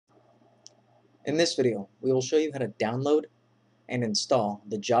In this video, we will show you how to download and install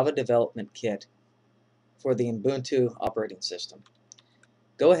the Java Development Kit for the Ubuntu operating system.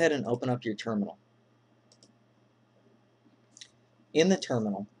 Go ahead and open up your terminal. In the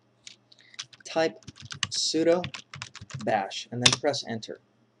terminal, type sudo bash and then press enter.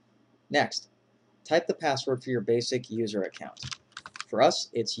 Next, type the password for your basic user account. For us,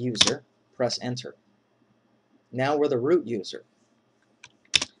 it's user. Press enter. Now we're the root user.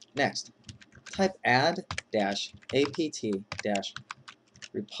 Next, type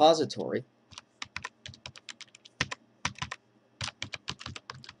add-apt-repository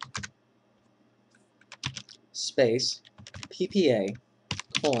space ppa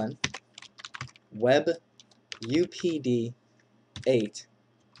colon web upd 8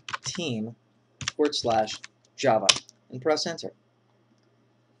 team / Java and press enter.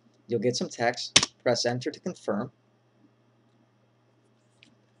 You'll get some text. Press enter to confirm.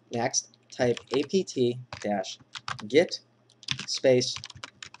 Next, type apt-get space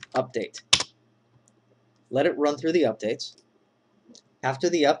update. Let it run through the updates. After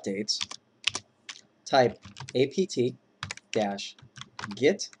the updates, type apt-get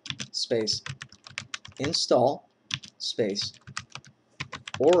space install space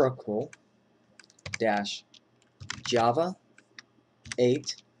Oracle Java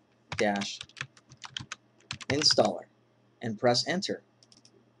 8 installer and press enter.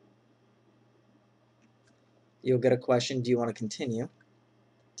 You'll get a question, do you want to continue?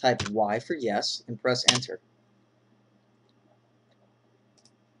 Type Y for yes and press enter.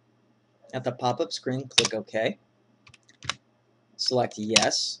 At the pop-up screen, click OK. Select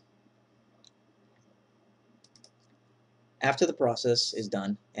yes. After the process is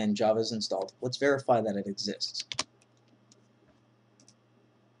done and Java is installed, let's verify that it exists.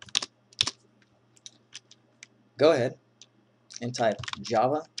 Go ahead and type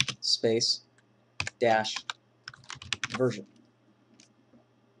Java space dash version.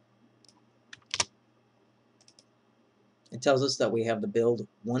 It tells us that we have the build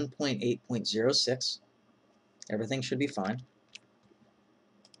 1.8.06. Everything should be fine.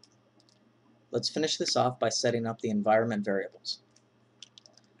 Let's finish this off by setting up the environment variables.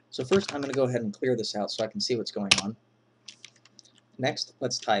 So first I'm going to go ahead and clear this out so I can see what's going on. Next,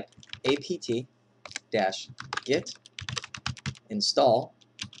 let's type apt-get install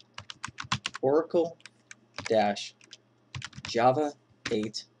Oracle Java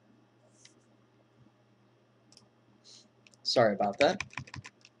 8. Sorry about that.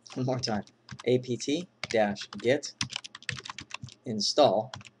 One more time. apt-get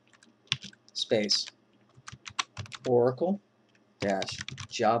install space Oracle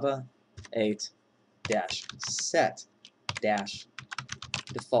Java 8 set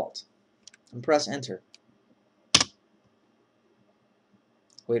default and press enter.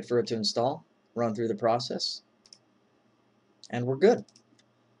 Wait for it to install, run through the process, and we're good.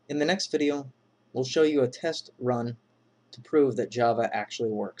 In the next video, we'll show you a test run to prove that Java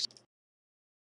actually works.